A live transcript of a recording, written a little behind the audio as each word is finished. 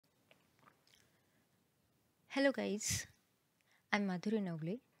Hello guys, I'm Madhuri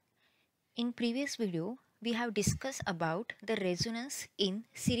Navle. In previous video, we have discussed about the resonance in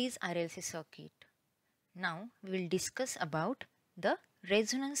series RLC circuit. Now we will discuss about the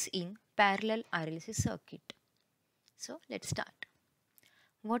resonance in parallel RLC circuit. So let's start.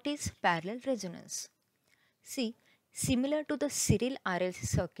 What is parallel resonance? See, similar to the serial RLC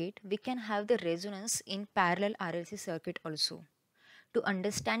circuit, we can have the resonance in parallel RLC circuit also. To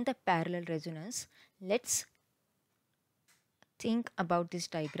understand the parallel resonance, let's think about this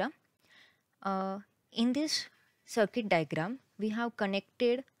diagram. In this circuit diagram, we have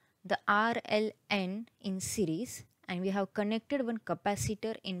connected the RLN in series and we have connected one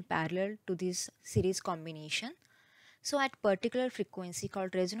capacitor in parallel to this series combination. So at particular frequency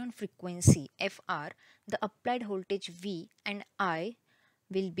called resonant frequency Fr, the applied voltage V and I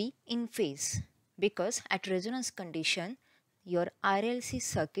will be in phase, because at resonance condition your RLC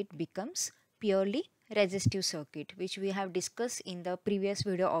circuit becomes purely resistive circuit, which we have discussed in the previous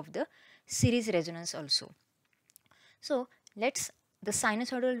video of the series resonance also. So the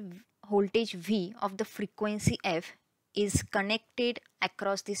sinusoidal voltage V of the frequency F is connected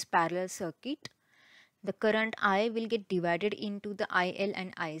across this parallel circuit. The current I will get divided into the IL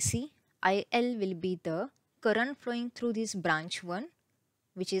and IC. IL will be the current flowing through this branch 1,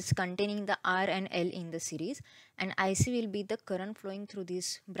 which is containing the R and L in the series, and IC will be the current flowing through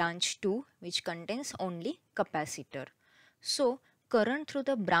this branch 2, which contains only capacitor. So current through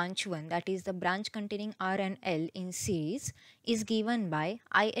the branch 1, that is the branch containing R and L in series, is given by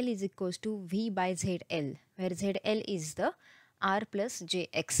IL is equals to V by ZL, where ZL is the R plus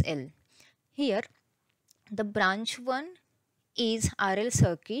JXL. Here the branch 1 is RL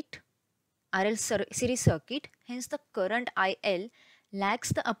series circuit, hence the current IL lags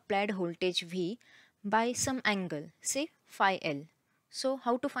the applied voltage V by some angle, say phi L. So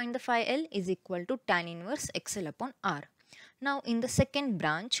how to find the phi L is equal to tan inverse XL upon R. Now in the second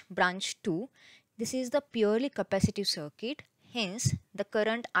branch 2, this is the purely capacitive circuit, hence the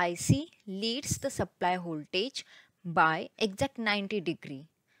current IC leads the supply voltage by exact 90 degree.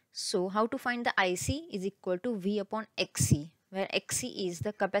 So how to find the IC is equal to V upon XC, where XC is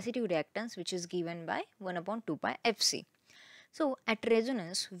the capacitive reactance, which is given by 1 upon 2 pi FC. So at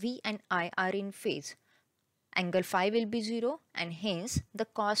resonance, V and I are in phase. Angle phi will be 0 and hence the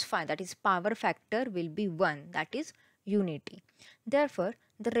cos phi, that is power factor, will be 1, that is unity. Therefore,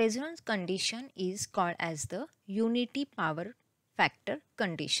 the resonance condition is called as the unity power factor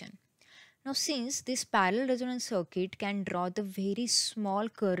condition. Now since this parallel resonance circuit can draw the very small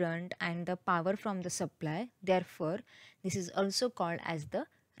current and the power from the supply, therefore this is also called as the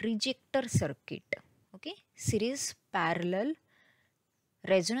rejector circuit. Okay, series parallel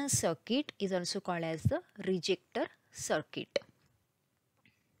resonance circuit is also called as the rejector circuit.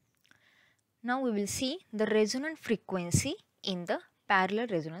 Now we will see the resonant frequency in the parallel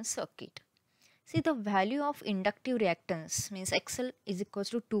resonance circuit. See, the value of inductive reactance means XL is equals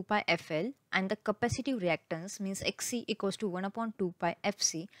to 2 pi FL and the capacitive reactance means XC equals to 1 upon 2 pi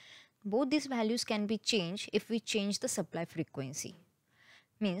FC. Both these values can be changed if we change the supply frequency.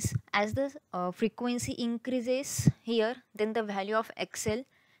 Means as the frequency increases here, then the value of XL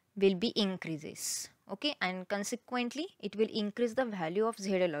will be increases. Okay, and consequently it will increase the value of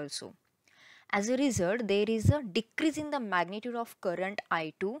ZL also. As a result, there is a decrease in the magnitude of current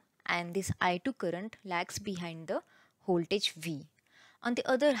I2, and this I2 current lags behind the voltage V. On the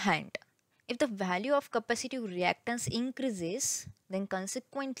other hand, if the value of capacitive reactance increases, then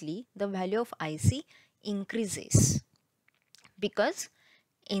consequently the value of IC increases, because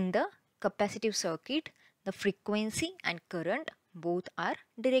in the capacitive circuit the frequency and current both are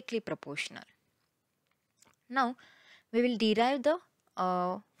directly proportional. Now we will derive the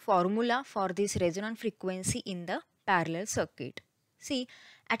formula for this resonant frequency in the parallel circuit. See,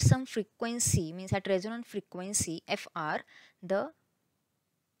 at some frequency, means at resonant frequency Fr, the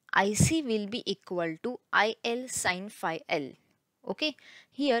IC will be equal to IL sin phi L. Okay,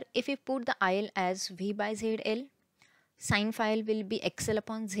 here if we put the IL as V by ZL, sin phi L will be XL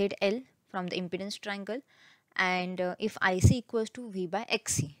upon ZL from the impedance triangle, and if IC equals to V by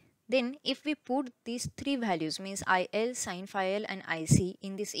XC. Then if we put these three values, means IL, sin phi L and IC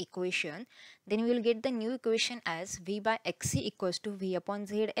in this equation, then we will get the new equation as V by XC equals to V upon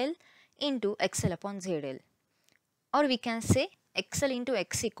ZL into XL upon ZL. Or we can say XL into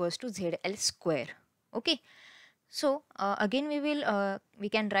X equals to ZL square. Okay. So again we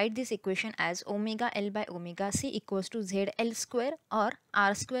can write this equation as omega L by omega C equals to ZL square or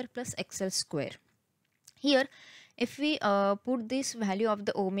R square plus XL square. Here if we put this value of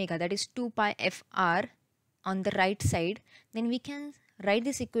the omega, that is 2 pi Fr, on the right side, then we can write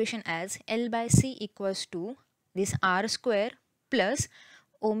this equation as L by C equals to this R square plus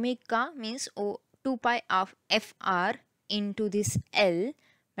omega means 2 pi of FR into this L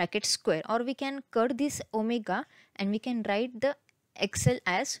bracket square, or we can cut this omega and we can write the XL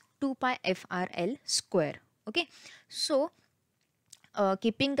as 2 pi FRL square. Okay, so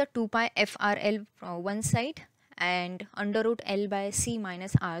keeping the 2 pi FRL from one side and under root L by C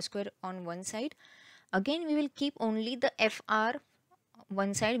minus R square on one side, again we will keep only the FR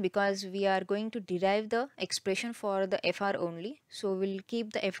one side because we are going to derive the expression for the FR only. So we'll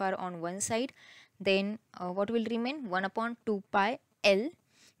keep the FR on one side. Then what will remain? 1 upon 2 pi L,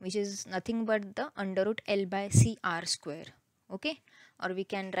 which is nothing but the under root L by C R square. Okay, or we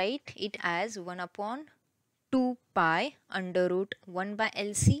can write it as 1 upon 2 pi under root 1 by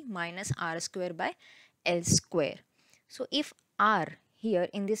LC minus R square by L square. So if R here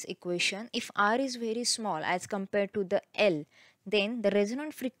in this equation, if R is very small as compared to the L, then the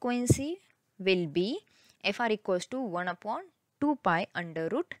resonant frequency will be FR equals to 1 upon 2 pi under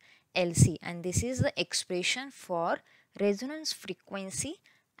root LC, and this is the expression for resonance frequency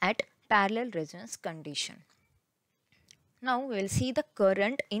at parallel resonance condition. Now we will see the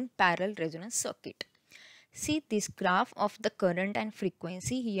current in parallel resonance circuit. See this graph of the current and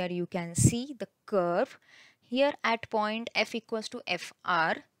frequency. Here you can see the curve. Here at point F equals to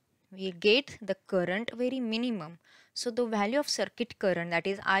FR, we get the current very minimum. So the value of circuit current, that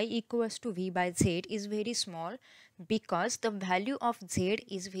is I equals to V by Z, is very small because the value of Z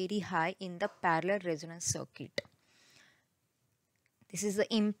is very high in the parallel resonance circuit. This is the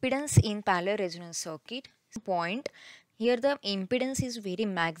impedance in parallel resonance circuit. Point here the impedance is very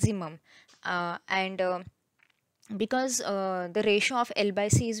maximum because the ratio of L by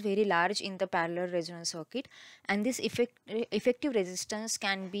C is very large in the parallel resonance circuit, and this effective resistance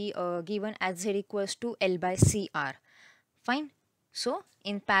can be given as Z equals to L by CR. Fine. So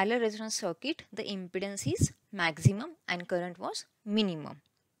in parallel resonance circuit the impedance is maximum and current was minimum.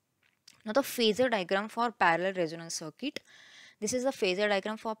 Now the phasor diagram for parallel resonance circuit. This is the phasor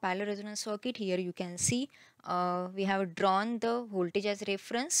diagram for parallel resonance circuit. Here you can see we have drawn the voltage as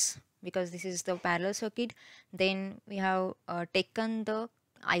reference because this is the parallel circuit. Then we have taken the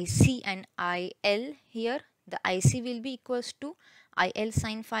IC and IL here. The IC will be equals to IL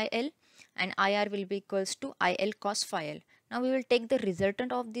sin phi L and IR will be equals to IL cos phi L. Now we will take the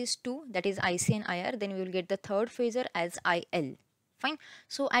resultant of these two, that is IC and IR, then we will get the third phasor as IL. Fine.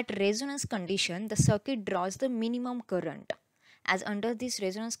 So at resonance condition the circuit draws the minimum current, as under this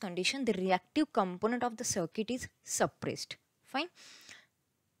resonance condition the reactive component of the circuit is suppressed. Fine.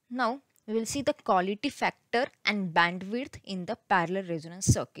 Now we will see the quality factor and bandwidth in the parallel resonance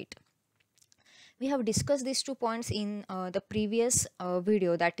circuit. We have discussed these 2 points in the previous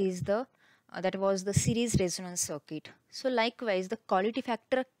video, that is the that was the series resonance circuit. So likewise the quality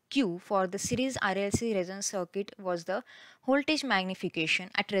factor Q for the series RLC resonance circuit was the voltage magnification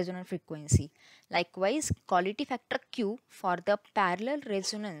at resonant frequency. Likewise quality factor Q for the parallel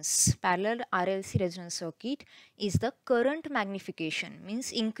RLC resonance circuit is the current magnification,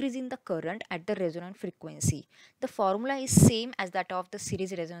 means increase in the current at the resonant frequency. The formula is same as that of the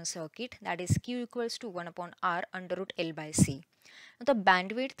series resonance circuit, that is Q equals to 1 upon R under root L by C. Now, the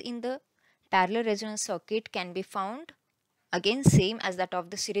bandwidth in the parallel resonance circuit can be found again same as that of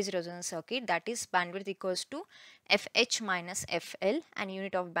the series resonance circuit, that is bandwidth equals to FH minus FL and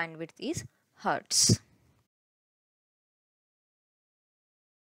unit of bandwidth is Hertz.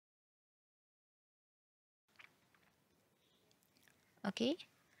 Okay,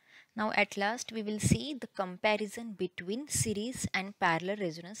 now at last we will see the comparison between series and parallel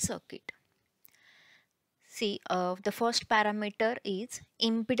resonance circuit. See, the first parameter is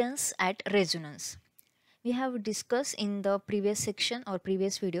impedance at resonance. We have discussed in the previous section or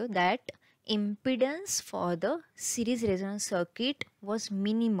previous video that impedance for the series resonance circuit was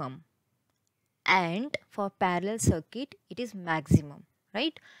minimum and for parallel circuit it is maximum,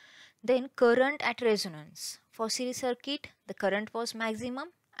 right? Then current at resonance, for series circuit the current was maximum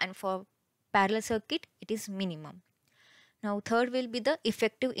and for parallel circuit it is minimum. Now third will be the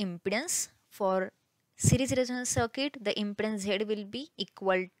effective impedance. For series resonance circuit the impedance Z will be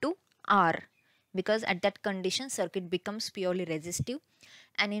equal to R, because at that condition circuit becomes purely resistive,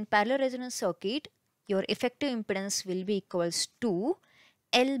 and in parallel resonance circuit your effective impedance will be equals to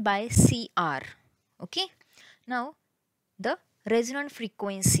L by CR. Okay, now the resonant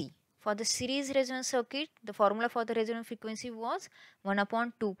frequency for the series resonance circuit, the formula for the resonant frequency was 1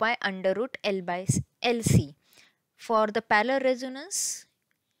 upon 2 pi under root L by LC. For the parallel resonance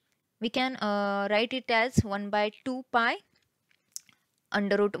we can write it as 1 by 2 pi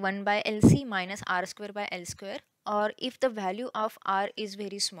under root 1 by LC minus R square by L square. or if the value of R is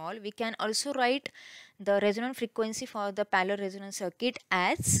very small, we can also write the resonant frequency for the parallel resonance circuit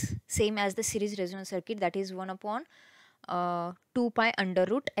as same as the series resonance circuit, that is 1 upon 2 pi under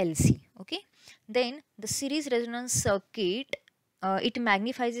root LC. Okay, then the series resonance circuit, it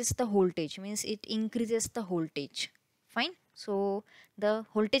magnifies the voltage, means it increases the voltage. Fine. So the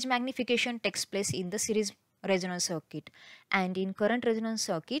voltage magnification takes place in the series resonance circuit, and in current resonance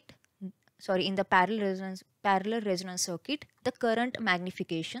circuit, sorry, in the parallel resonance circuit, the current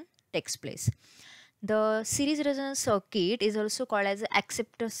magnification takes place. The series resonance circuit is also called as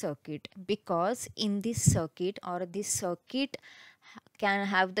acceptor circuit, because in this circuit, or this circuit can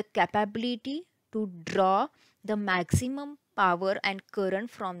have the capability to draw the maximum power and current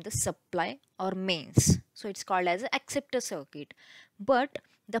from the supply or mains. So it's called as an acceptor circuit. But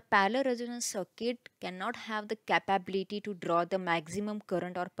the parallel resonance circuit cannot have the capability to draw the maximum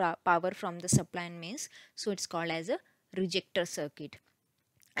current or power from the supply and mains. So it's called as a rejector circuit.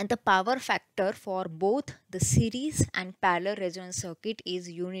 And the power factor for both the series and parallel resonance circuit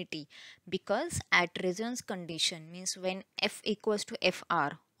is unity, because at resonance condition, means when F equals to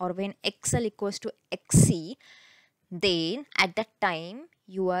Fr or when XL equals to XC, then at that time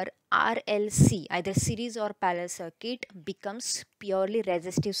your RLC, either series or parallel circuit, becomes purely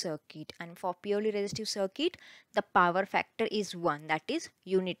resistive circuit, and for purely resistive circuit the power factor is 1, that is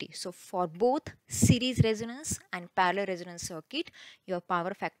unity. So for both series resonance and parallel resonance circuit, your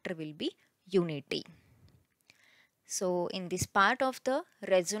power factor will be unity. So in this part of the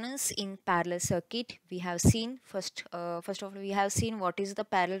resonance in parallel circuit, we have seen first of all we have seen what is the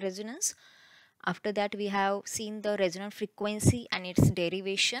parallel resonance. After that we have seen the resonant frequency and its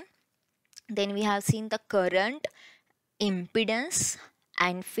derivation. Then we have seen the current, impedance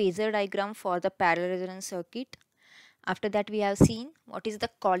and phasor diagram for the parallel resonance circuit. After that we have seen what is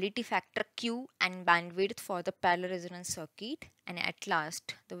the quality factor Q and bandwidth for the parallel resonance circuit. And at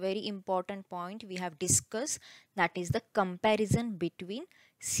last, the very important point we have discussed, that is the comparison between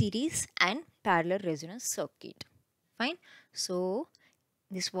series and parallel resonance circuit. Fine. So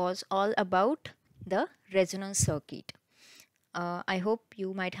this was all about the resonance circuit. I hope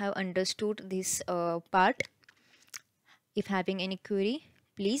you might have understood this part. If having any query,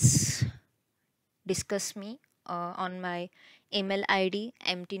 please discuss me on my email ID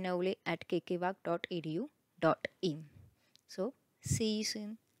mtnavle@kkvak.edu.in. So see you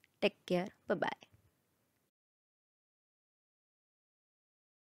soon. Take care. Bye bye.